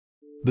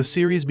The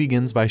series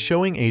begins by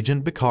showing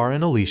Agent Bakar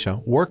and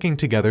Alicia working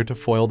together to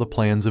foil the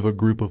plans of a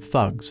group of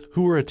thugs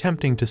who were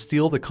attempting to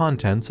steal the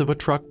contents of a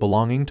truck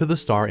belonging to the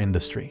Star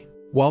Industry.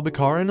 While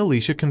Bakar and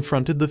Alicia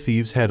confronted the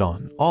thieves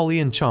head-on, Ollie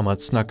and Chamat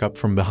snuck up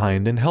from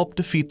behind and helped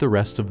defeat the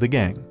rest of the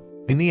gang.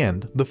 In the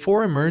end, the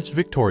four emerged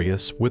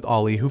victorious, with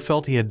Ollie who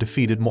felt he had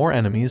defeated more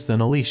enemies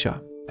than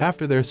Alicia.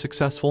 After their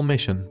successful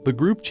mission, the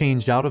group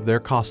changed out of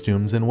their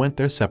costumes and went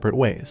their separate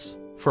ways.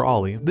 For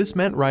Ollie, this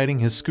meant riding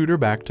his scooter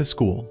back to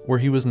school, where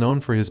he was known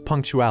for his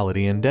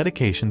punctuality and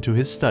dedication to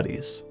his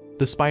studies.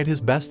 Despite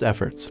his best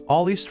efforts,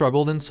 Ollie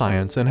struggled in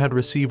science and had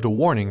received a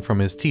warning from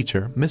his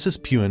teacher, Mrs.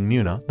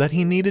 Puen-Muna, that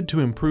he needed to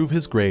improve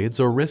his grades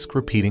or risk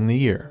repeating the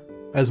year.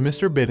 As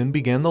Mr. Bidden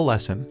began the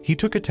lesson, he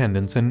took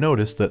attendance and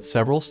noticed that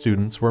several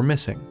students were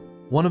missing.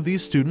 One of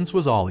these students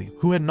was Ollie,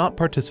 who had not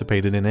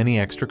participated in any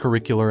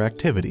extracurricular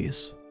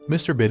activities.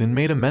 Mr. Bidden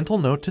made a mental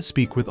note to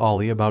speak with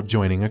Ollie about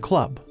joining a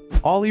club.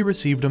 Ollie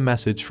received a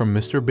message from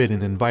Mr.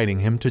 Bidden inviting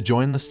him to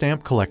join the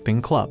stamp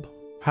collecting club.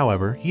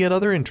 However, he had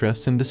other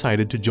interests and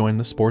decided to join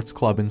the sports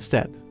club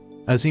instead.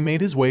 As he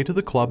made his way to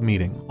the club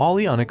meeting,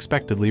 Ollie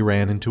unexpectedly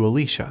ran into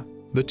Alicia.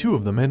 The two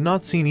of them had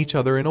not seen each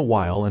other in a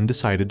while and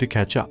decided to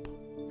catch up.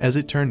 As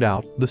it turned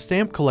out, the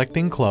stamp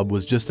collecting club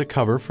was just a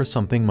cover for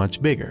something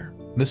much bigger.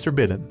 Mr.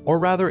 Bidden, or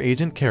rather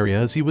Agent Carrier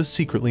as he was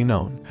secretly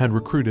known, had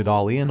recruited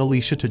Ollie and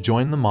Alicia to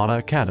join the Mata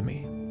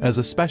Academy. As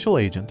a special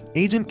agent,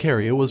 Agent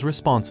Carrier was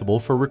responsible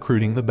for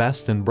recruiting the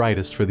best and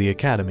brightest for the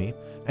academy,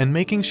 and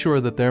making sure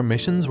that their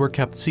missions were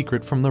kept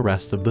secret from the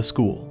rest of the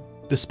school.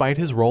 Despite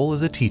his role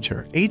as a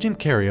teacher, Agent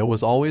Carrier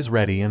was always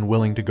ready and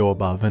willing to go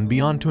above and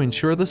beyond to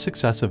ensure the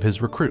success of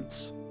his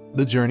recruits.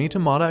 The journey to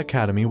Mata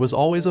Academy was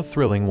always a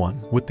thrilling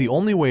one, with the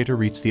only way to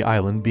reach the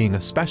island being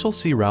a special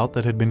sea route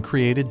that had been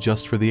created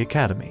just for the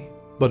academy.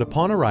 But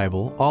upon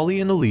arrival,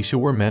 Ollie and Alicia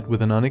were met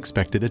with an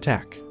unexpected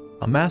attack.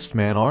 A masked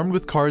man armed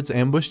with cards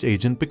ambushed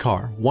Agent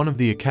Bakar, one of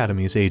the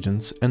academy's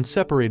agents, and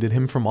separated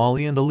him from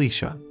Ollie and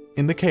Alicia.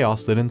 In the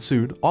chaos that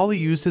ensued, Ollie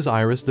used his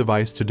iris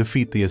device to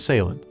defeat the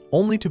assailant,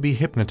 only to be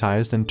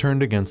hypnotized and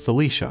turned against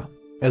Alicia.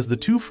 As the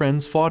two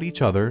friends fought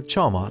each other,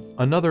 Chamat,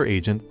 another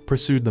agent,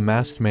 pursued the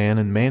masked man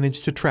and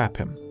managed to trap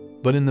him.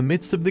 But in the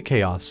midst of the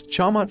chaos,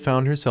 Chamat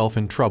found herself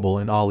in trouble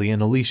and Ollie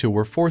and Alicia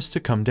were forced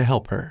to come to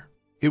help her.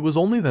 It was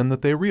only then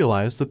that they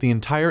realized that the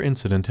entire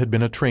incident had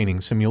been a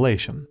training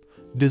simulation,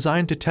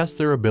 designed to test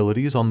their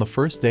abilities on the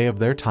first day of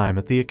their time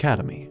at the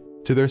academy.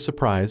 To their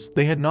surprise,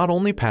 they had not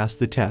only passed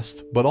the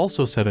test, but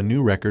also set a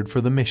new record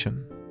for the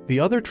mission. The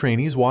other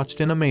trainees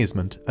watched in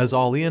amazement as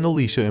Ollie and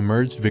Alicia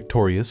emerged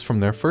victorious from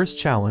their first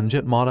challenge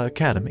at Mata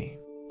Academy.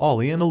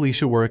 Ollie and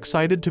Alicia were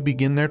excited to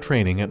begin their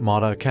training at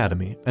Mata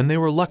Academy, and they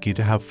were lucky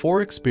to have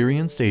 4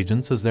 experienced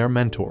agents as their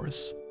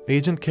mentors: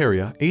 Agent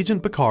Carrier,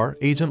 Agent Bakar,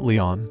 Agent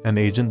Leon, and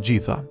Agent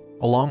Jitha.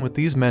 Along with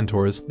these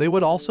mentors, they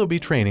would also be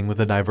training with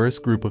a diverse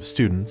group of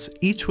students,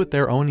 each with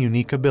their own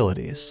unique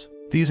abilities.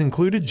 These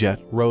included Jet,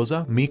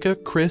 Rosa, Mika,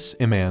 Chris,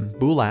 Iman,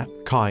 Bulat,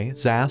 Kai,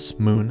 Zas,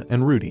 Moon,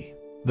 and Rudy.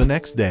 The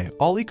next day,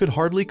 Ollie could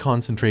hardly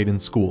concentrate in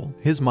school,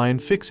 his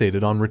mind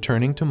fixated on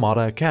returning to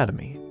Mata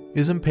Academy.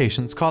 His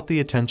impatience caught the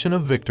attention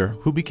of Victor,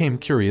 who became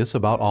curious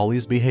about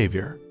Ollie's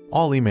behavior.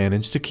 Ollie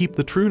managed to keep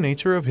the true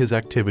nature of his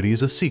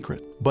activities a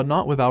secret, but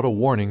not without a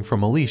warning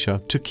from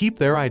Alicia to keep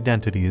their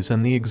identities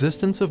and the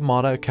existence of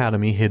Mata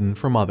Academy hidden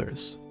from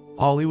others.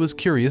 Ollie was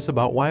curious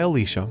about why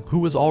Alicia, who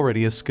was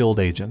already a skilled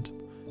agent,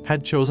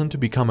 had chosen to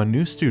become a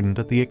new student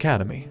at the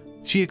academy.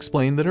 She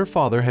explained that her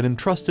father had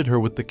entrusted her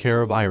with the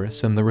care of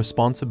Iris and the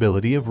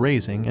responsibility of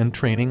raising and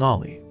training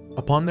Ollie.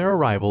 Upon their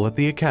arrival at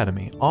the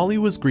academy, Ollie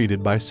was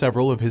greeted by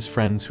several of his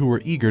friends who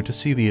were eager to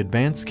see the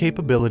advanced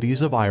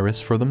capabilities of Iris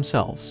for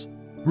themselves.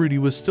 Rudy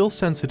was still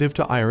sensitive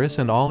to Iris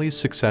and Ollie's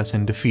success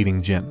in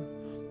defeating Jin,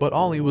 but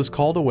Ollie was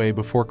called away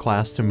before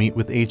class to meet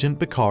with Agent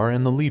Bakar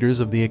and the leaders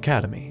of the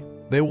academy.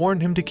 They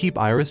warned him to keep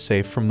Iris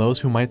safe from those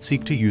who might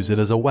seek to use it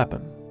as a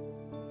weapon.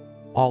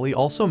 Ollie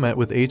also met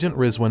with Agent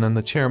Rizwan and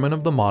the chairman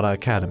of the Mata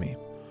Academy,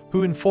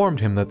 who informed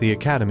him that the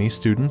academy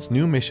students'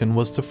 new mission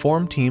was to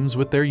form teams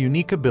with their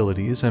unique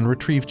abilities and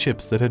retrieve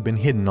chips that had been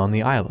hidden on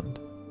the island.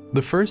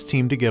 The first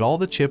team to get all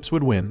the chips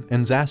would win,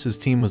 and Zas's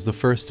team was the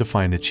first to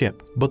find a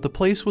chip, but the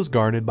place was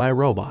guarded by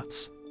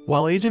robots.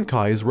 While Agent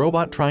Kai's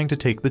robot trying to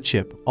take the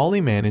chip,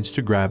 Ollie managed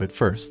to grab it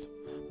first.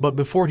 But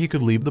before he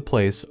could leave the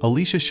place,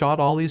 Alicia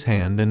shot Ollie's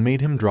hand and made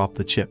him drop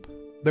the chip.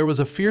 There was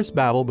a fierce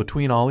battle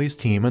between Ollie's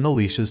team and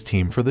Alicia's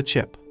team for the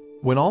chip.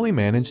 When Ollie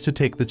managed to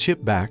take the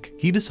chip back,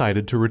 he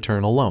decided to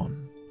return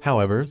alone.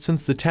 However,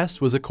 since the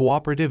test was a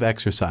cooperative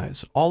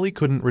exercise, Ollie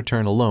couldn't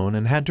return alone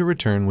and had to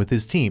return with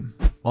his team.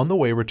 On the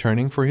way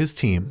returning for his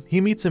team, he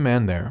meets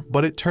Iman there,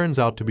 but it turns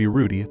out to be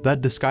Rudy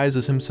that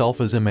disguises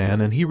himself as Iman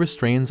and he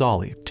restrains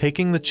Ollie,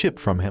 taking the chip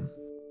from him.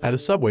 At a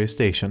subway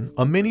station,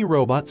 a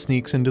mini-robot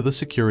sneaks into the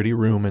security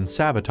room and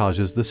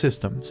sabotages the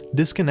systems,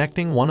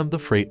 disconnecting one of the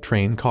freight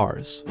train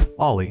cars.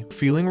 Ollie,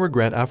 feeling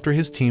regret after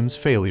his team's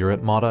failure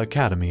at Mata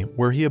Academy,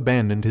 where he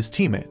abandoned his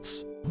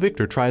teammates.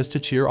 Victor tries to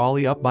cheer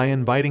Ollie up by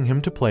inviting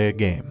him to play a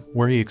game,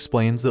 where he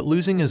explains that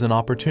losing is an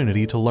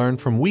opportunity to learn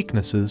from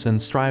weaknesses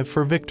and strive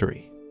for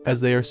victory. As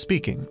they are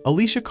speaking,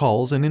 Alicia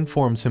calls and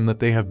informs him that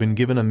they have been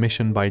given a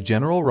mission by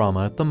General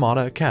Rama at the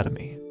Mata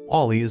Academy.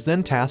 Ollie is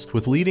then tasked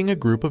with leading a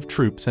group of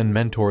troops and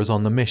mentors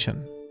on the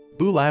mission.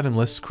 Bulat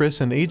enlists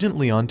Chris and Agent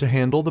Leon to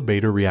handle the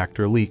beta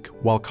reactor leak,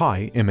 while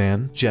Kai,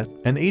 Iman, Jet,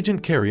 and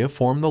Agent Carrier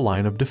form the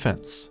line of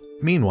defense.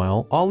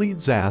 Meanwhile, Ollie,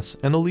 Zas,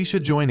 and Alicia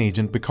join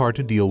Agent Picard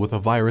to deal with a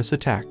virus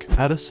attack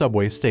at a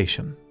subway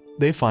station.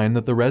 They find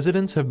that the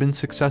residents have been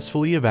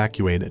successfully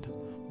evacuated,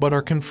 but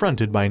are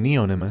confronted by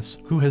Neonimus,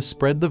 who has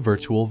spread the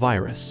virtual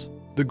virus.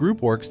 The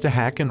group works to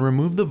hack and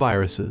remove the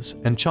viruses,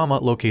 and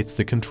Chamat locates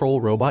the control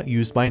robot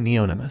used by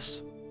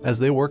Neonimus. As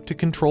they work to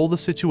control the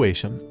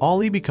situation,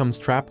 Ollie becomes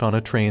trapped on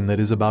a train that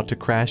is about to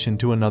crash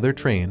into another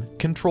train,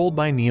 controlled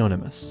by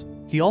Neonimus.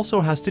 He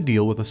also has to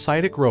deal with a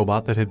Psychic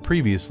robot that had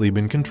previously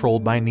been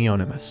controlled by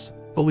Neonimus.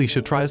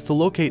 Alicia tries to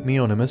locate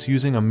Neonimus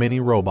using a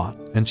mini-robot,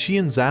 and she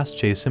and Zas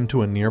chase him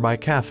to a nearby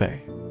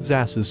cafe.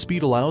 Zas's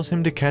speed allows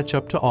him to catch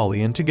up to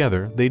Ollie, and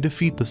together they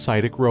defeat the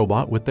Psychic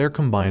robot with their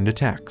combined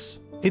attacks.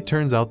 It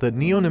turns out that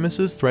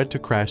Neonimus's threat to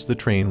crash the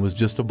train was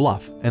just a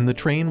bluff, and the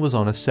train was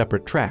on a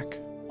separate track.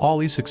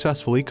 Ollie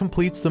successfully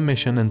completes the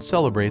mission and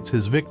celebrates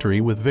his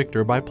victory with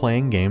Victor by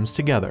playing games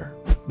together.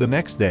 The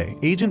next day,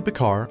 Agent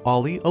Picard,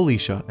 Ollie,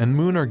 Alicia, and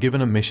Moon are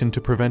given a mission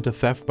to prevent a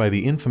theft by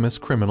the infamous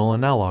criminal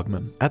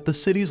Analogman at the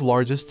city's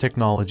largest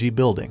technology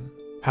building.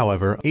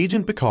 However,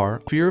 Agent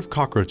Picard's fear of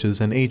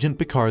cockroaches and Agent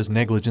Picard's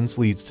negligence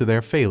leads to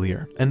their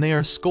failure, and they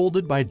are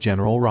scolded by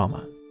General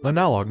Rama.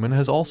 Analogman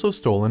has also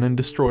stolen and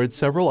destroyed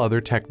several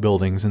other tech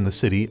buildings in the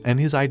city, and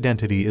his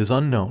identity is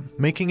unknown,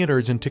 making it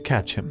urgent to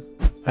catch him.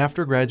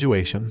 After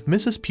graduation,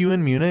 Mrs. Pugh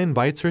and Muna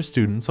invites her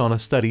students on a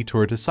study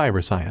tour to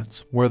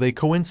cyberscience, where they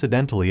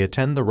coincidentally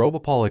attend the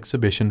Robopol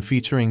exhibition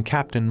featuring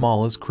Captain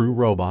Mala's crew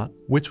robot,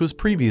 which was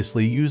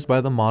previously used by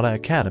the Mata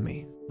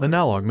Academy.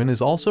 Analogman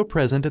is also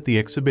present at the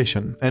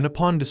exhibition, and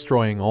upon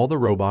destroying all the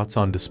robots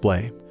on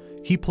display,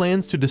 he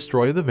plans to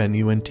destroy the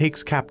venue and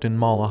takes Captain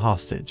Mala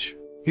hostage.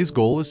 His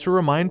goal is to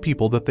remind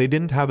people that they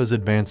didn't have as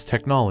advanced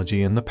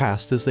technology in the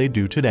past as they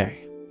do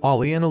today.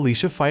 Ollie and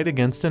Alicia fight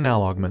against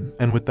Analogman,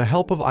 and with the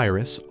help of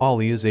Iris,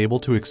 Ollie is able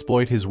to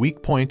exploit his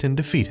weak point and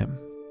defeat him.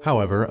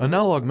 However,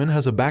 Analogman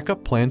has a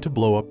backup plan to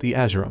blow up the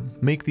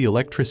Azurum, make the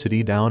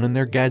electricity down and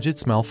their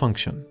gadgets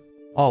malfunction.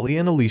 Ollie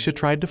and Alicia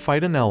tried to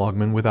fight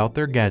Analogman without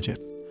their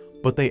gadget,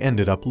 but they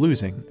ended up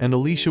losing, and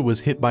Alicia was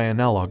hit by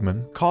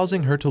Analogman,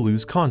 causing her to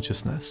lose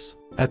consciousness.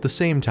 At the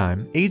same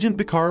time, Agent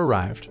Picard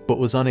arrived, but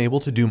was unable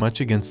to do much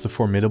against the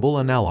formidable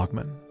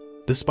Analogman.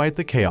 Despite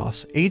the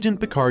chaos, Agent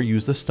Picard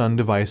used a stun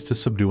device to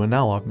subdue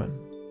Analogman,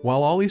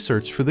 while Ollie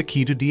searched for the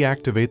key to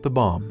deactivate the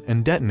bomb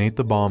and detonate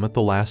the bomb at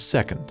the last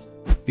second.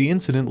 The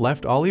incident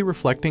left Ollie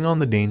reflecting on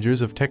the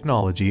dangers of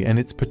technology and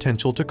its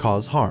potential to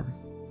cause harm.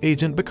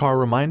 Agent Picard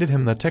reminded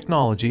him that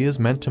technology is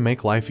meant to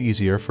make life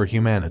easier for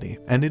humanity,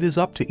 and it is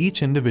up to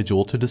each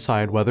individual to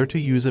decide whether to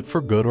use it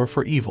for good or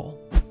for evil.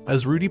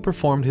 As Rudy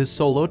performed his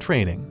solo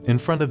training in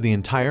front of the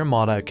entire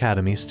Mata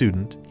Academy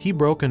student, he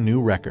broke a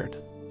new record.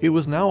 It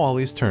was now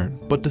Ollie's turn,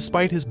 but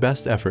despite his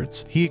best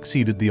efforts, he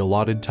exceeded the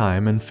allotted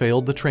time and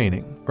failed the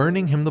training,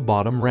 earning him the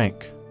bottom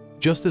rank.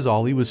 Just as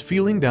Ollie was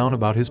feeling down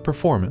about his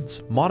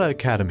performance, Mata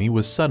Academy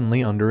was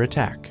suddenly under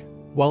attack.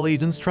 While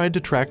agents tried to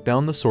track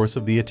down the source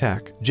of the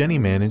attack, Jenny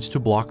managed to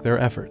block their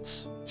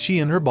efforts. She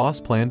and her boss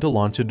planned to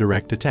launch a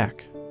direct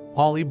attack.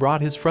 Ollie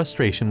brought his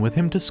frustration with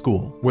him to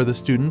school, where the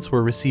students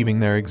were receiving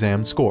their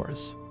exam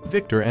scores.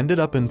 Victor ended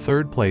up in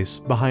third place,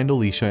 behind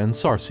Alicia and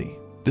Sarcy.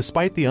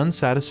 Despite the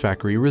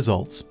unsatisfactory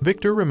results,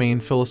 Victor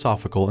remained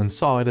philosophical and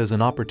saw it as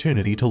an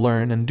opportunity to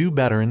learn and do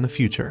better in the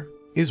future.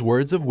 His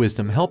words of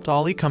wisdom helped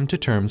Ollie come to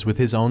terms with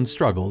his own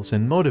struggles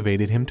and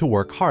motivated him to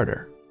work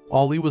harder.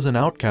 Ollie was an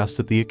outcast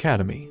at the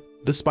academy.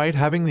 Despite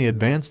having the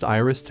advanced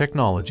Iris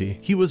technology,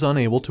 he was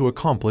unable to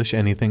accomplish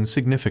anything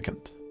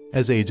significant.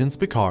 As agents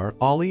Picard,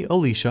 Ollie,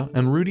 Alicia,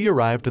 and Rudy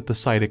arrived at the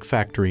Psychic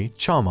factory,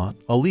 Chamat,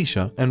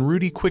 Alicia, and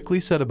Rudy quickly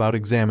set about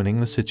examining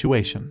the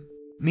situation.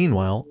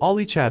 Meanwhile,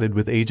 Ollie chatted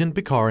with Agent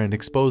Picard and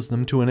exposed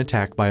them to an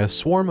attack by a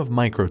swarm of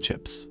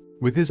microchips.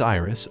 With his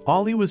Iris,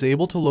 Ollie was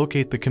able to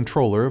locate the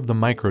controller of the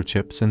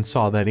microchips and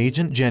saw that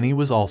Agent Jenny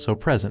was also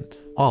present.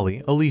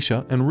 Ollie,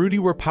 Alicia, and Rudy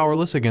were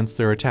powerless against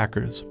their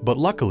attackers, but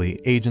luckily,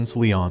 Agents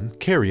Leon,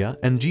 Carrier,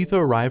 and Geetha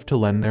arrived to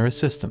lend their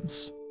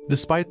assistance.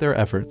 Despite their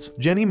efforts,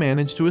 Jenny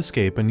managed to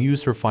escape and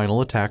used her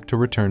final attack to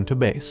return to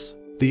base.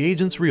 The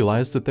agents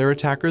realized that their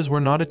attackers were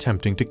not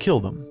attempting to kill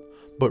them,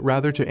 but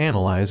rather to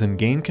analyze and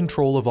gain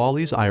control of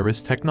Ollie's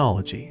Iris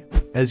technology.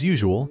 As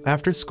usual,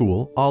 after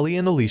school, Ollie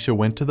and Alicia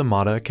went to the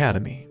Mata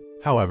Academy.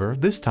 However,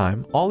 this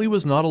time, Ollie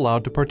was not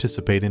allowed to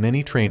participate in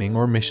any training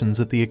or missions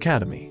at the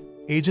Academy.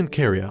 Agent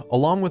Carrier,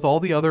 along with all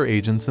the other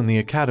agents and the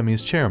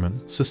Academy's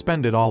chairman,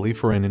 suspended Ollie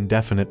for an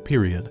indefinite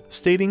period,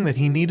 stating that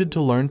he needed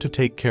to learn to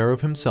take care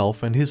of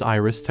himself and his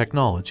Iris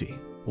technology.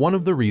 One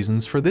of the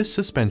reasons for this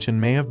suspension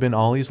may have been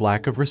Ollie's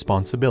lack of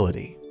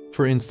responsibility.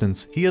 For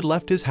instance, he had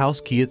left his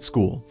house key at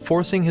school,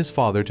 forcing his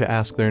father to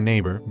ask their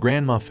neighbor,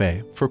 Grandma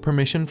Faye, for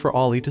permission for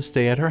Ollie to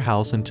stay at her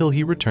house until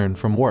he returned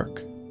from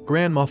work.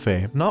 Grandma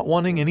Faye, not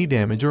wanting any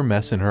damage or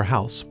mess in her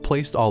house,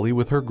 placed Ollie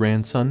with her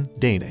grandson,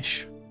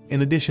 Danish.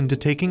 In addition to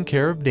taking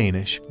care of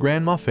Danish,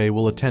 Grandma Faye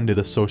will attended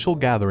a social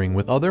gathering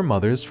with other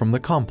mothers from the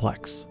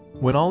complex.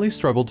 When Ollie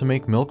struggled to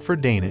make milk for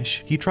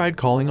Danish, he tried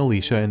calling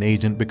Alicia and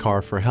Agent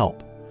Bakar for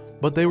help,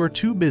 but they were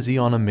too busy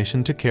on a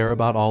mission to care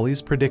about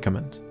Ollie's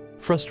predicament.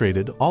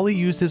 Frustrated, Ollie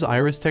used his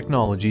iris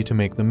technology to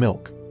make the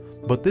milk,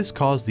 but this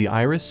caused the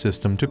iris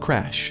system to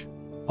crash.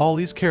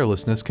 Ollie's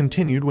carelessness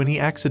continued when he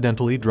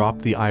accidentally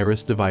dropped the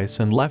iris device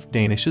and left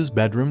Danish's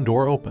bedroom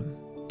door open.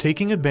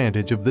 Taking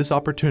advantage of this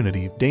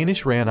opportunity,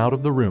 Danish ran out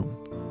of the room,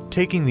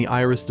 taking the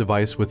iris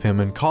device with him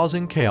and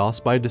causing chaos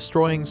by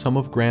destroying some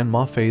of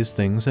Grandma Faye's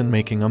things and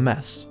making a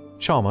mess.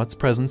 Chamat's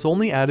presence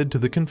only added to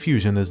the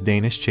confusion as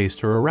Danish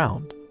chased her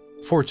around.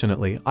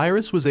 Fortunately,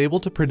 Iris was able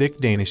to predict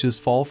Danish's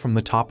fall from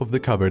the top of the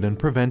cupboard and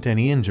prevent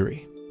any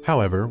injury.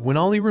 However, when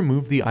Ollie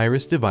removed the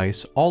iris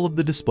device, all of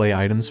the display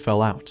items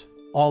fell out.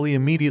 Ollie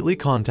immediately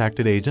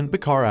contacted Agent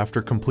Bakar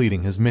after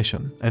completing his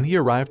mission, and he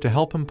arrived to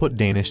help him put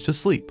Danish to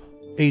sleep.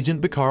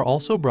 Agent Bakar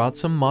also brought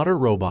some modder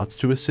robots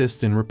to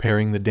assist in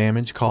repairing the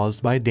damage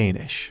caused by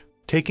Danish.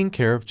 Taking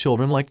care of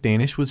children like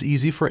Danish was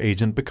easy for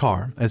Agent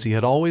Bakar, as he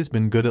had always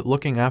been good at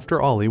looking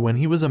after Ollie when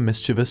he was a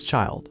mischievous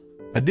child.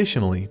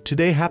 Additionally,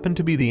 today happened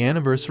to be the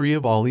anniversary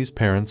of Ollie's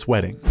parents'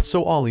 wedding,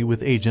 so Ollie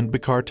with Agent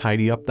Bakar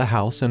tidy up the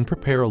house and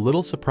prepare a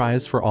little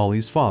surprise for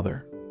Ollie's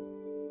father.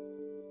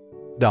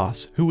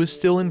 Das, who was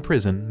still in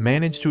prison,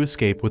 managed to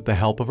escape with the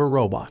help of a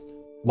robot.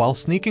 While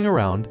sneaking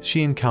around,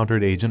 she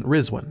encountered Agent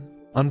Rizwan.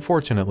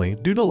 Unfortunately,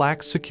 due to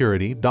lax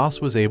security, Das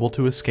was able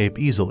to escape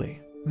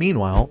easily.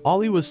 Meanwhile,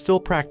 Ollie was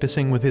still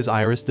practicing with his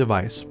iris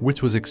device,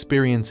 which was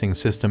experiencing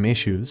system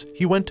issues.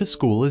 He went to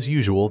school as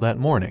usual that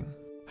morning.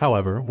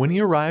 However, when he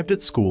arrived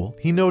at school,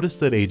 he noticed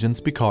that Agents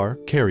Bakar,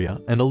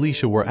 Karia, and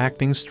Alicia were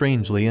acting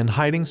strangely and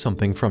hiding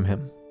something from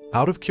him.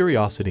 Out of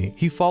curiosity,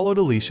 he followed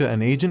Alicia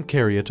and Agent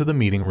Karia to the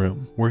meeting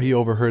room, where he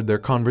overheard their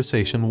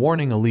conversation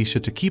warning Alicia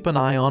to keep an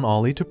eye on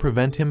Ollie to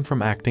prevent him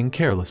from acting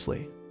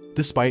carelessly.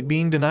 Despite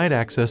being denied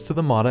access to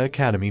the Mada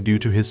Academy due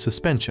to his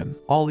suspension,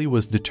 Ollie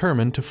was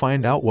determined to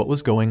find out what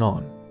was going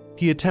on.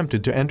 He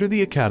attempted to enter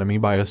the academy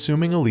by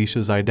assuming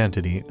Alicia's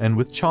identity, and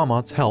with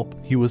Chamat's help,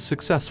 he was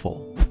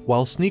successful.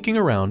 While sneaking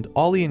around,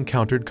 Ollie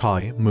encountered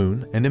Kai,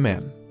 Moon, and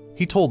Iman.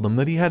 He told them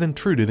that he had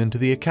intruded into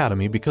the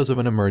academy because of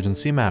an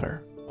emergency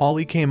matter.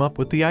 Ollie came up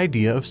with the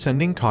idea of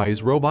sending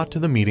Kai's robot to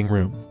the meeting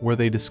room, where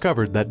they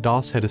discovered that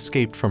Das had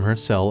escaped from her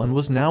cell and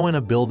was now in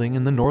a building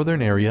in the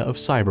northern area of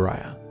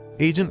Siberia.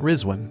 Agent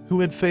Rizwan, who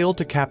had failed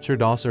to capture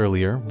Das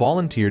earlier,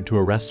 volunteered to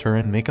arrest her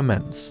and make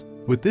amends.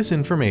 With this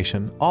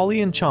information, Ollie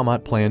and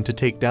Chamat planned to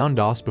take down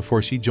Das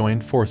before she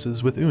joined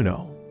forces with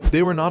Uno.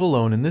 They were not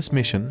alone in this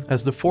mission,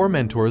 as the four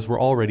mentors were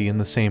already in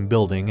the same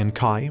building and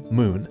Kai,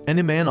 Moon, and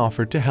Iman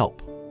offered to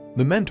help.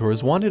 The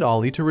mentors wanted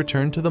Ollie to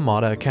return to the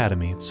Mada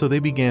Academy, so they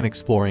began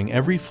exploring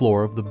every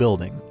floor of the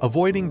building,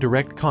 avoiding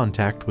direct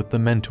contact with the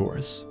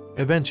mentors.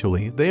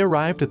 Eventually, they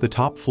arrived at the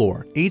top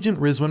floor. Agent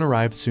Rizwan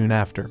arrived soon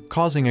after,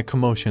 causing a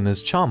commotion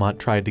as Chamat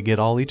tried to get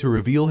Ollie to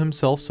reveal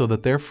himself so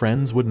that their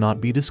friends would not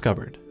be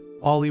discovered.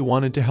 Ollie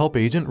wanted to help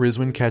Agent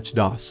Rizwan catch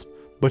Das,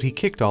 but he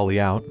kicked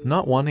Ollie out,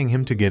 not wanting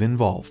him to get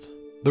involved.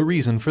 The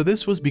reason for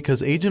this was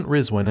because Agent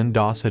Rizwan and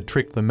Das had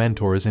tricked the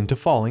mentors into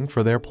falling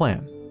for their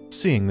plan.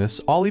 Seeing this,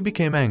 Ollie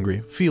became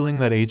angry, feeling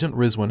that Agent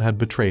Rizwan had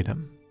betrayed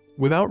him.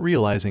 Without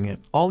realizing it,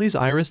 Ollie's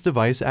iris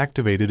device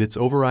activated its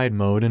override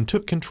mode and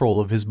took control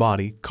of his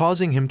body,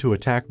 causing him to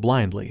attack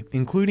blindly,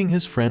 including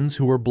his friends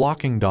who were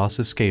blocking Das'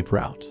 escape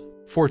route.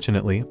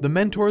 Fortunately, the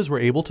mentors were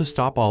able to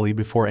stop Ollie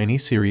before any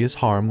serious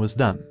harm was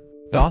done.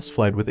 Das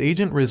fled with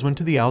Agent Rizwan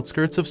to the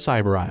outskirts of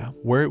Siberia,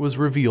 where it was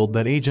revealed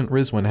that Agent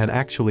Rizwan had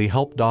actually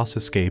helped Das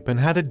escape and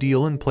had a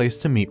deal in place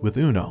to meet with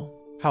Uno.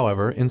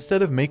 However,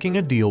 instead of making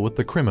a deal with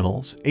the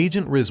criminals,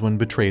 Agent Rizwan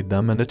betrayed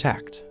them and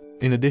attacked.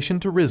 In addition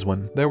to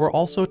Rizwan, there were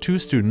also two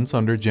students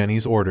under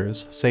Jenny's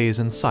orders, Sayes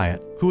and Sayat,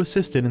 who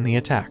assisted in the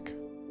attack.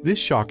 This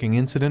shocking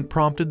incident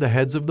prompted the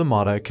heads of the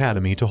Mada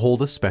Academy to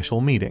hold a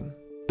special meeting.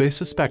 They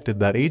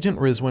suspected that Agent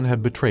Rizwan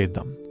had betrayed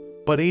them,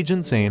 but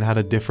Agent Zane had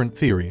a different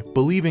theory,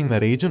 believing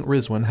that Agent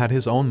Rizwan had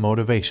his own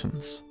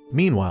motivations.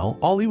 Meanwhile,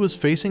 Ollie was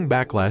facing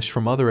backlash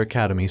from other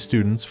Academy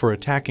students for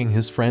attacking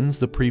his friends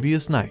the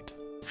previous night.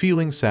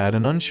 Feeling sad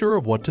and unsure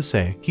of what to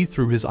say, he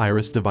threw his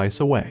iris device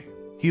away.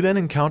 He then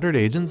encountered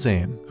Agent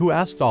Zane, who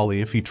asked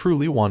Ollie if he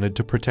truly wanted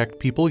to protect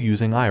people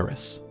using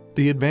iris.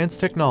 The advanced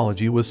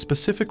technology was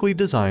specifically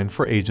designed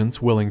for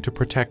agents willing to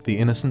protect the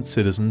innocent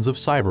citizens of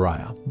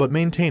Siberia, but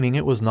maintaining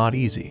it was not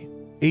easy.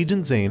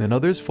 Agent Zane and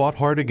others fought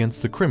hard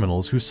against the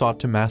criminals who sought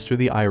to master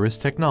the iris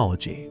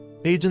technology.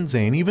 Agent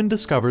Zane even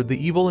discovered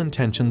the evil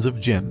intentions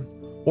of Jin,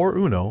 or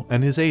Uno,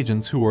 and his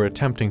agents who were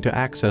attempting to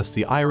access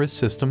the iris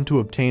system to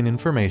obtain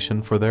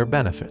information for their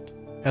benefit.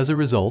 As a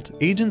result,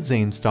 Agent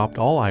Zane stopped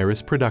all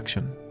iris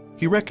production.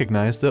 He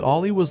recognized that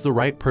Ollie was the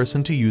right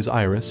person to use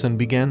iris and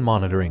began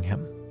monitoring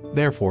him.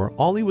 Therefore,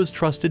 Ollie was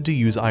trusted to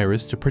use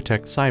iris to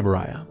protect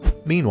Siberia.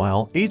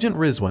 Meanwhile, Agent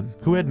Rizwan,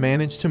 who had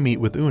managed to meet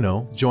with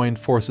Uno, joined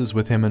forces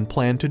with him and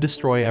planned to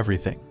destroy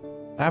everything.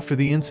 After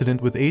the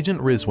incident with Agent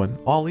Rizwan,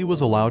 Ollie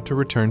was allowed to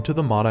return to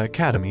the Mata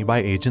Academy by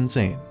Agent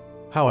Zane.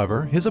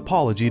 However, his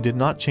apology did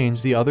not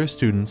change the other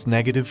students'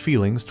 negative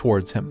feelings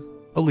towards him.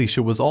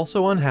 Alicia was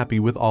also unhappy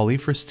with Ollie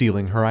for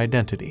stealing her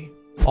identity.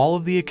 All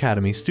of the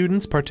Academy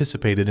students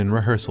participated in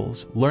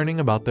rehearsals, learning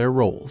about their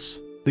roles.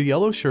 The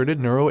yellow-shirted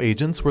neuro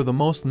agents were the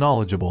most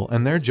knowledgeable,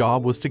 and their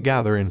job was to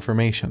gather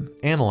information,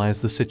 analyze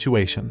the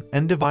situation,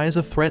 and devise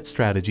a threat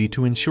strategy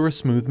to ensure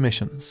smooth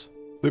missions.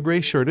 The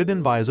gray-shirted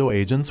Inviso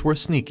agents were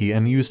sneaky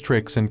and used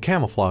tricks and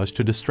camouflage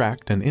to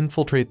distract and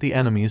infiltrate the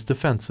enemy's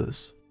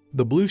defenses.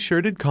 The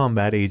blue-shirted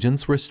combat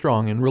agents were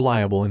strong and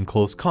reliable in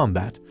close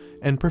combat,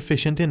 and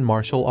proficient in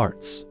martial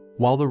arts,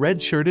 while the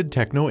red-shirted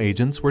techno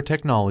agents were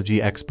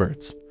technology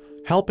experts,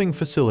 helping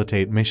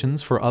facilitate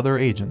missions for other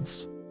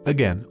agents.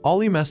 Again,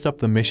 Ollie messed up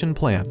the mission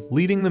plan,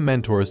 leading the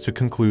mentors to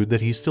conclude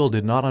that he still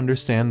did not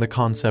understand the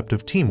concept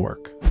of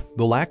teamwork.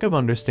 The lack of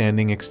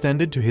understanding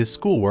extended to his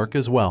schoolwork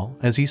as well,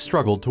 as he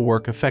struggled to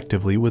work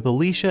effectively with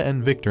Alicia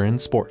and Victor in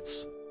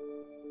sports.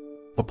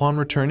 Upon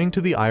returning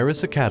to the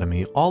Iris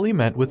Academy, Ollie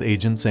met with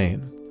Agent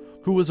Zane,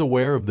 who was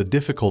aware of the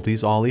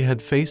difficulties Ollie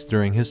had faced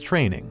during his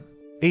training.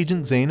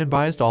 Agent Zane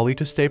advised Ollie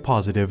to stay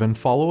positive and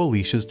follow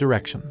Alicia's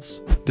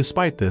directions.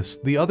 Despite this,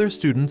 the other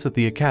students at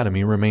the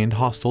academy remained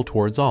hostile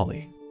towards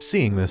Ollie.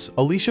 Seeing this,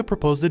 Alicia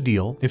proposed a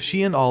deal. If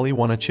she and Ollie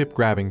won a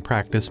chip-grabbing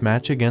practice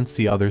match against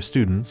the other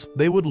students,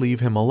 they would leave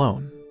him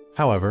alone.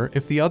 However,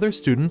 if the other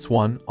students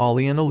won,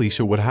 Ollie and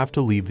Alicia would have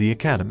to leave the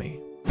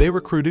academy. They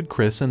recruited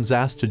Chris and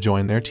Zast to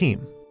join their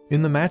team.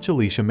 In the match,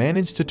 Alicia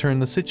managed to turn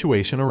the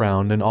situation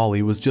around, and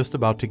Ollie was just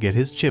about to get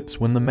his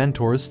chips when the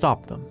mentors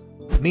stopped them.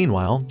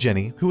 Meanwhile,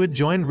 Jenny, who had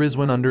joined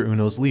Rizwan under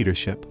Uno's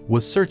leadership,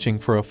 was searching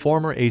for a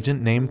former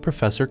agent named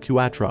Professor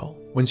Cuatro.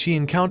 When she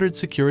encountered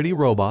security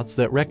robots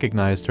that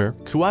recognized her,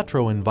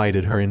 Cuatro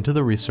invited her into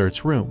the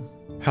research room.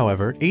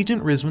 However,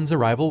 Agent Rizwan's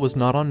arrival was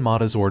not on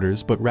Mata's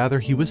orders, but rather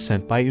he was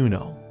sent by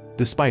Uno.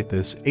 Despite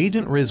this,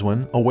 Agent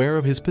Rizwan, aware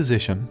of his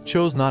position,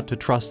 chose not to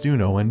trust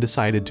Uno and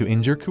decided to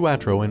injure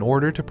Cuatro in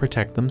order to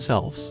protect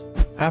themselves.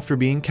 After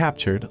being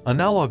captured,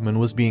 Analogman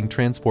was being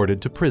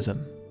transported to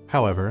prison.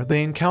 However,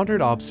 they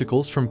encountered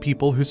obstacles from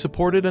people who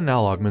supported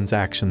Analogman's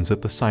actions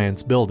at the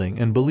science building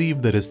and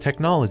believed that as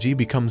technology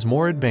becomes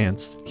more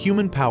advanced,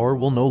 human power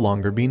will no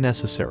longer be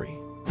necessary.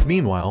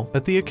 Meanwhile,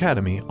 at the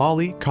academy,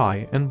 Ollie,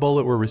 Kai, and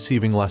Bullet were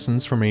receiving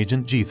lessons from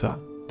Agent Geetha.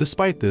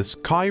 Despite this,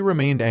 Kai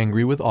remained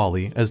angry with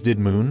Ollie, as did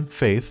Moon,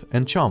 Faith,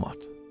 and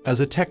Chamat. As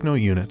a techno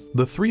unit,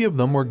 the three of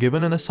them were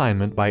given an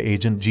assignment by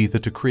Agent Geetha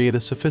to create a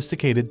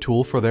sophisticated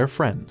tool for their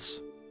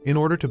friends. In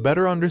order to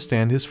better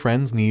understand his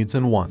friends' needs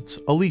and wants,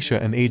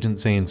 Alicia and Agent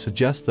Zane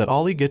suggest that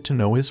Ollie get to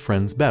know his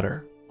friends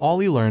better.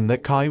 Ollie learned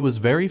that Kai was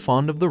very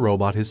fond of the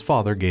robot his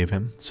father gave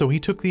him, so he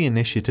took the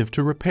initiative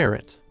to repair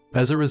it.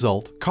 As a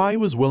result, Kai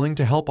was willing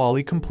to help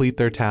Ollie complete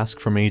their task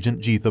from Agent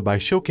Geetha by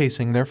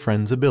showcasing their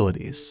friends'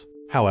 abilities.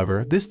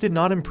 However, this did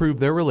not improve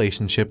their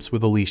relationships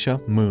with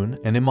Alicia, Moon,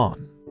 and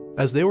Iman.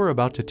 As they were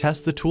about to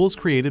test the tools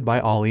created by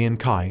Ollie and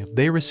Kai,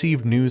 they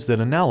received news that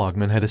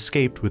Analogman had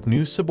escaped with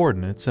new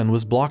subordinates and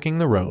was blocking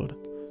the road,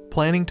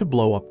 planning to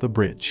blow up the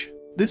bridge.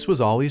 This was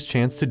Ollie's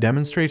chance to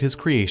demonstrate his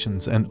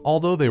creations, and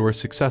although they were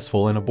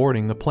successful in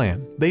aborting the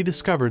plan, they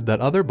discovered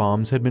that other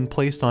bombs had been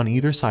placed on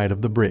either side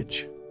of the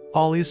bridge.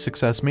 Ollie's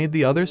success made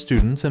the other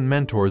students and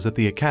mentors at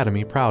the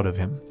academy proud of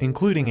him,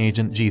 including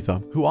Agent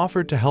Geetha, who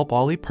offered to help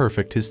Ollie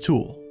perfect his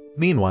tool.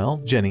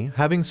 Meanwhile, Jenny,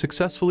 having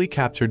successfully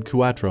captured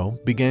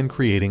Cuatro, began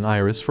creating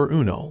Iris for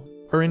Uno.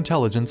 Her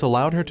intelligence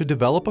allowed her to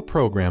develop a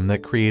program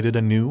that created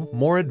a new,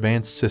 more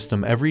advanced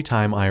system every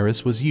time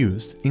Iris was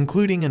used,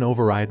 including an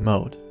override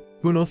mode.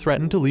 Uno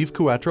threatened to leave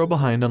Cuatro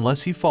behind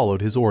unless he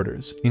followed his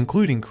orders,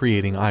 including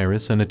creating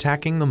Iris and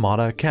attacking the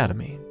Mata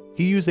Academy.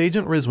 He used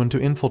Agent Rizwan to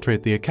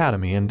infiltrate the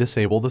academy and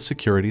disable the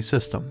security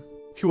system.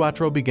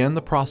 Cuatro began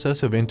the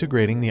process of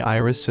integrating the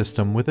Iris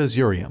system with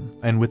Azurium,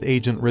 and with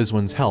Agent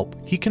Rizwan's help,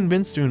 he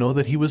convinced Uno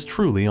that he was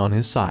truly on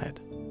his side.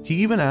 He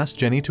even asked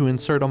Jenny to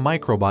insert a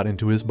microbot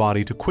into his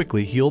body to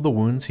quickly heal the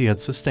wounds he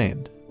had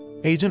sustained.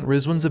 Agent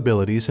Rizwan's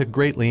abilities had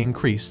greatly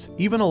increased,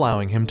 even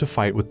allowing him to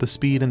fight with the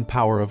speed and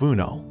power of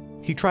Uno.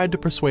 He tried to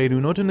persuade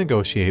Uno to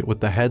negotiate with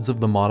the heads of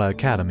the Mata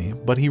Academy,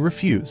 but he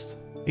refused.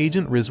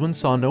 Agent Rizwan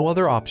saw no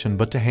other option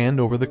but to hand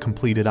over the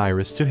completed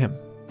Iris to him.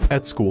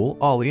 At school,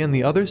 Ollie and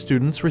the other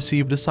students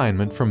received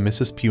assignment from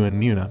Mrs. Pugh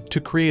and Muna to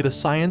create a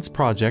science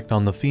project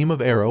on the theme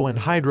of aero and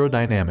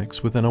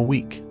hydrodynamics within a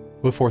week.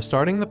 Before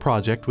starting the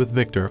project with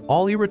Victor,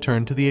 Ollie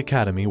returned to the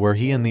academy where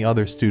he and the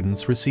other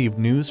students received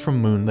news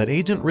from Moon that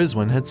Agent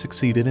Rizwan had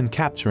succeeded in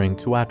capturing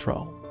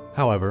Cuatro.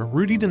 However,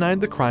 Rudy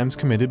denied the crimes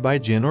committed by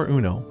Jin or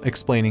Uno,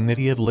 explaining that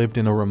he had lived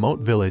in a remote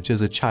village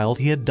as a child.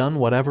 He had done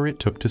whatever it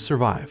took to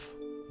survive.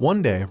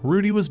 One day,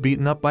 Rudy was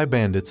beaten up by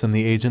bandits and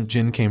the agent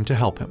Jin came to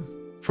help him.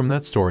 From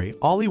that story,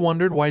 Ollie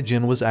wondered why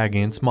Jin was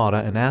against Mata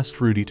and asked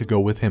Rudy to go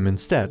with him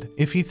instead,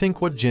 if he think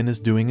what Jin is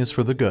doing is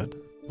for the good.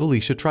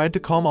 Alicia tried to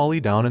calm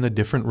Ollie down in a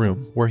different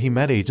room, where he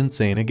met Agent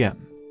Zane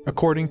again.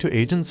 According to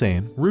Agent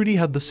Zane, Rudy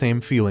had the same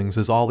feelings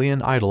as Ollie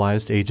and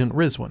idolized Agent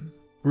Rizwan.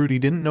 Rudy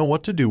didn't know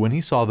what to do when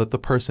he saw that the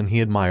person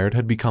he admired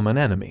had become an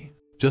enemy.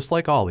 Just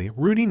like Ollie,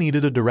 Rudy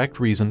needed a direct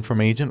reason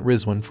from Agent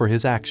Rizwan for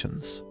his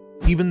actions.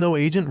 Even though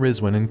Agent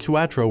Rizwan and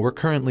Quattro were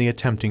currently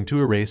attempting to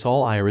erase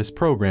all Iris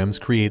programs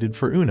created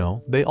for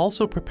Uno, they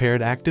also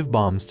prepared active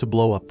bombs to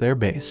blow up their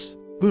base.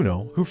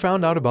 Uno, who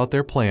found out about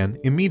their plan,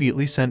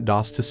 immediately sent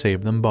DOS to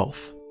save them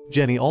both.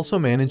 Jenny also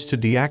managed to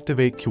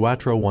deactivate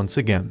Quattro once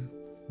again,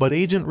 but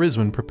Agent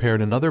Rizwan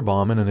prepared another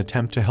bomb in an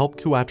attempt to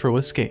help Quattro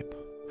escape.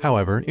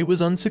 However, it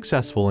was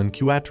unsuccessful and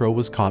Quattro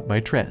was caught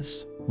by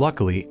Trez.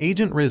 Luckily,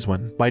 Agent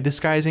Rizwan, by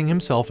disguising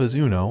himself as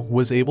Uno,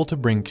 was able to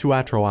bring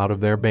Quattro out of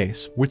their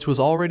base, which was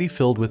already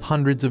filled with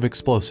hundreds of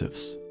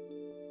explosives.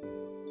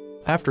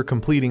 After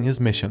completing his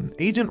mission,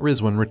 Agent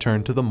Rizwan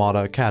returned to the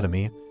Mata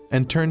Academy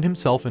and turned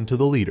himself into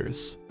the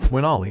leaders.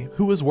 When Ollie,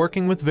 who was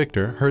working with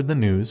Victor, heard the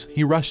news,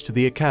 he rushed to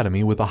the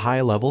academy with a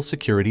high-level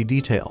security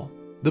detail.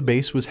 The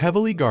base was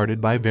heavily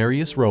guarded by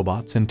various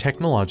robots and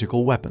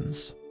technological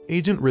weapons.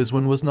 Agent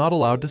Rizwan was not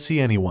allowed to see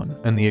anyone,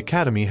 and the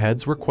academy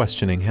heads were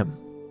questioning him.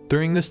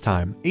 During this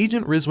time,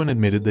 Agent Rizwan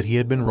admitted that he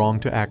had been wrong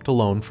to act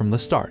alone from the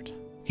start.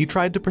 He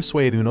tried to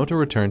persuade Uno to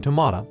return to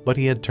Mata, but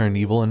he had turned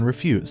evil and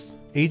refused.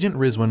 Agent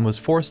Rizwan was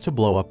forced to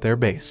blow up their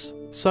base.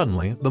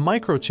 Suddenly, the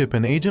microchip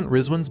in Agent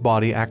Rizwan's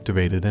body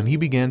activated and he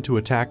began to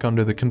attack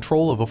under the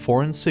control of a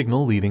foreign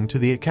signal leading to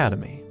the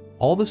academy.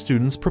 All the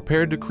students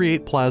prepared to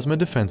create plasma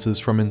defenses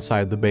from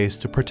inside the base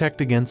to protect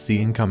against the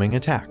incoming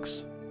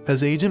attacks.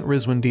 As Agent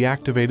Rizwan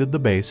deactivated the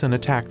base and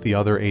attacked the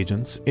other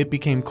agents, it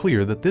became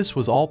clear that this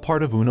was all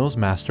part of Uno's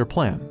master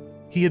plan.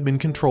 He had been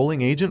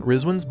controlling Agent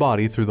Rizwan's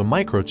body through the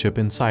microchip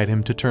inside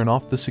him to turn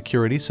off the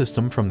security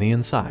system from the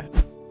inside.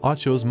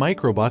 Ocho's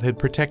microbot had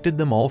protected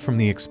them all from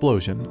the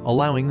explosion,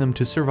 allowing them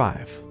to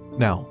survive.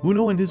 Now,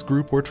 Uno and his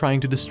group were trying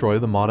to destroy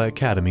the Mata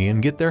Academy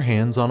and get their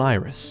hands on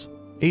Iris.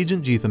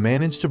 Agent Geetha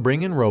managed to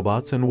bring in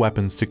robots and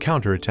weapons to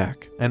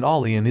counterattack, and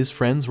Ollie and his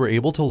friends were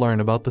able to learn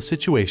about the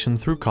situation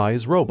through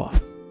Kai's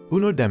robot.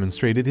 Uno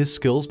demonstrated his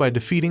skills by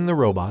defeating the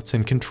robots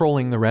and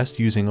controlling the rest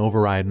using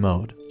override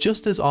mode,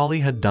 just as Ollie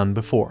had done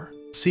before.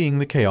 Seeing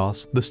the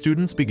chaos, the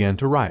students began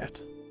to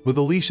riot. With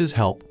Alicia's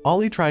help,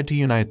 Ollie tried to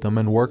unite them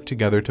and work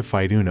together to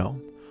fight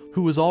Uno,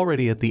 who was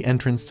already at the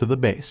entrance to the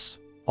base.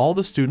 All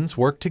the students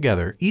worked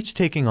together, each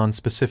taking on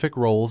specific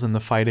roles in the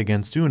fight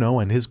against Uno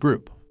and his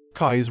group.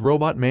 Kai's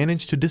robot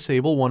managed to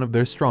disable one of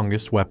their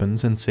strongest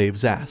weapons and save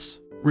Zas.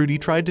 Rudy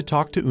tried to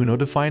talk to Uno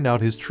to find out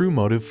his true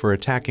motive for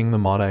attacking the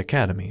Mata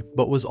Academy,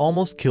 but was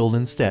almost killed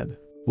instead.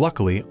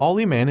 Luckily,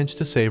 Ollie managed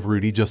to save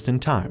Rudy just in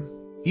time.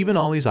 Even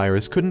Ollie's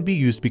iris couldn't be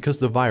used because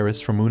the virus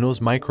from Uno's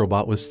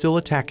microbot was still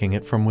attacking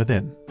it from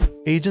within.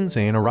 Agent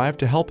Zane arrived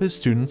to help his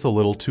students a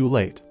little too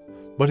late,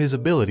 but his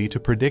ability to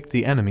predict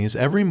the enemy's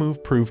every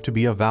move proved to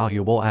be a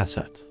valuable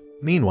asset.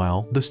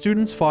 Meanwhile, the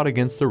students fought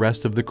against the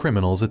rest of the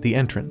criminals at the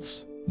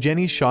entrance.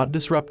 Jenny's shot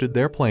disrupted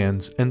their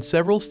plans, and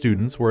several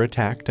students were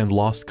attacked and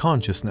lost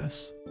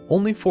consciousness.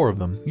 Only 4 of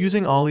them,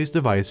 using Ollie's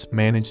device,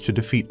 managed to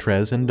defeat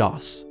Trez and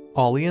DOS.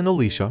 Ollie and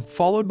Alicia,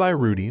 followed by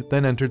Rudy,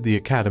 then entered the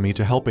academy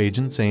to help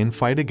Agent Zane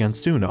fight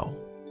against Uno.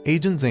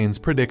 Agent Zane's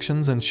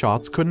predictions and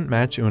shots couldn't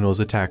match Uno's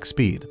attack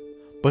speed,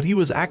 but he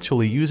was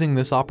actually using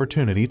this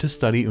opportunity to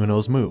study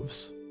Uno's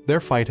moves.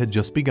 Their fight had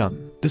just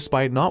begun.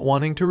 Despite not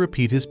wanting to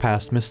repeat his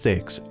past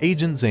mistakes,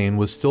 Agent Zane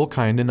was still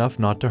kind enough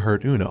not to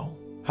hurt Uno.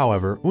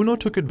 However, Uno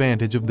took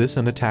advantage of this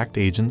and attacked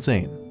Agent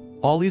Zane.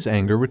 Ollie's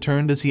anger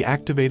returned as he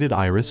activated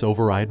Iris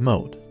override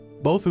mode.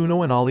 Both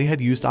Uno and Ollie had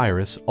used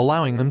Iris,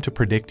 allowing them to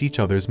predict each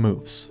other's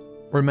moves.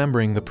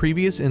 Remembering the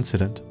previous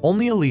incident,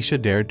 only Alicia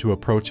dared to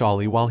approach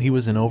Ollie while he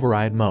was in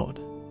override mode.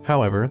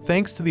 However,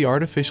 thanks to the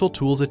artificial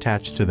tools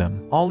attached to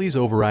them, Ollie's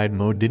override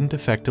mode didn't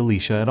affect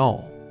Alicia at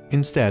all.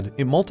 Instead,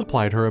 it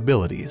multiplied her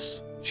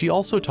abilities. She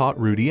also taught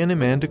Rudy and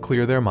Iman to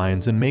clear their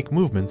minds and make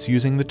movements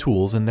using the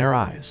tools in their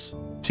eyes.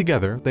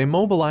 Together, they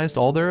mobilized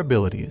all their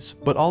abilities,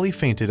 but Ollie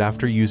fainted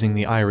after using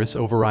the Iris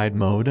override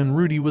mode and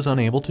Rudy was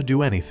unable to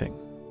do anything.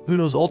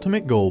 Uno's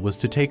ultimate goal was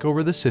to take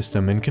over the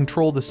system and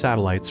control the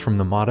satellites from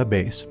the Mata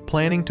base,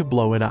 planning to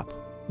blow it up.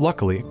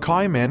 Luckily,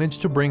 Kai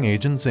managed to bring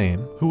Agent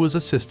Zane, who was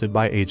assisted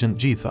by Agent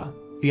Geetha.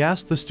 He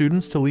asked the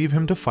students to leave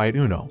him to fight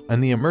Uno,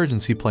 and the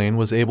emergency plane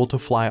was able to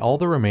fly all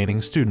the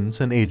remaining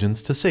students and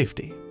agents to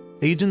safety.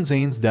 Agent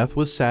Zane's death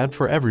was sad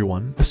for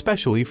everyone,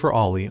 especially for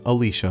Ollie,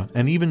 Alicia,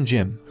 and even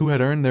Jin, who had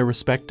earned their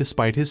respect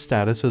despite his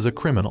status as a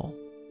criminal.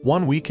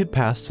 1 week had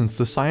passed since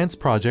the science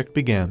project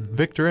began.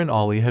 Victor and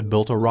Ollie had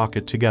built a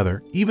rocket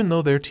together, even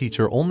though their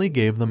teacher only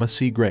gave them a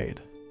C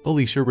grade.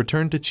 Alicia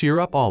returned to cheer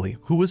up Ollie,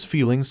 who was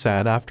feeling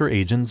sad after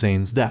Agent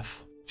Zane's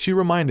death. She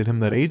reminded him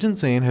that Agent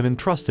Zane had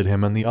entrusted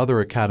him and the other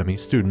academy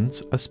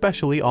students,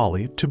 especially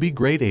Ollie, to be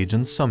great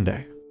agents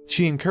someday.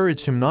 She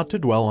encouraged him not to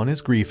dwell on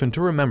his grief and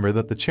to remember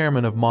that the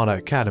chairman of Mata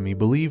Academy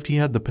believed he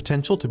had the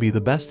potential to be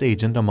the best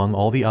agent among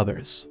all the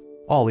others.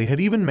 Ollie had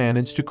even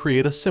managed to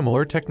create a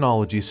similar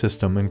technology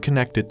system and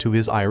connect it to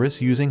his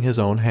iris using his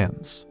own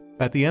hands.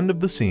 At the end of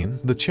the scene,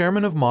 the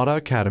chairman of Mata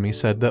Academy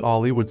said that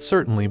Ollie would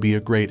certainly be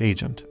a great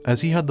agent, as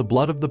he had the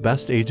blood of the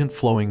best agent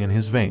flowing in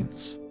his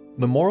veins.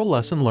 The moral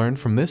lesson learned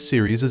from this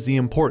series is the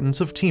importance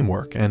of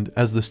teamwork, and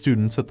as the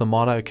students at the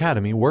Mata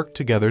Academy work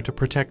together to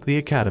protect the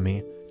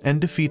academy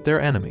and defeat their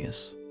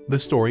enemies. The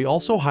story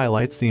also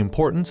highlights the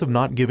importance of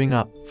not giving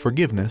up,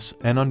 forgiveness,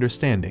 and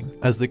understanding,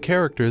 as the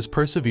characters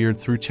persevered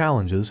through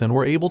challenges and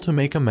were able to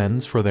make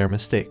amends for their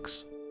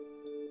mistakes.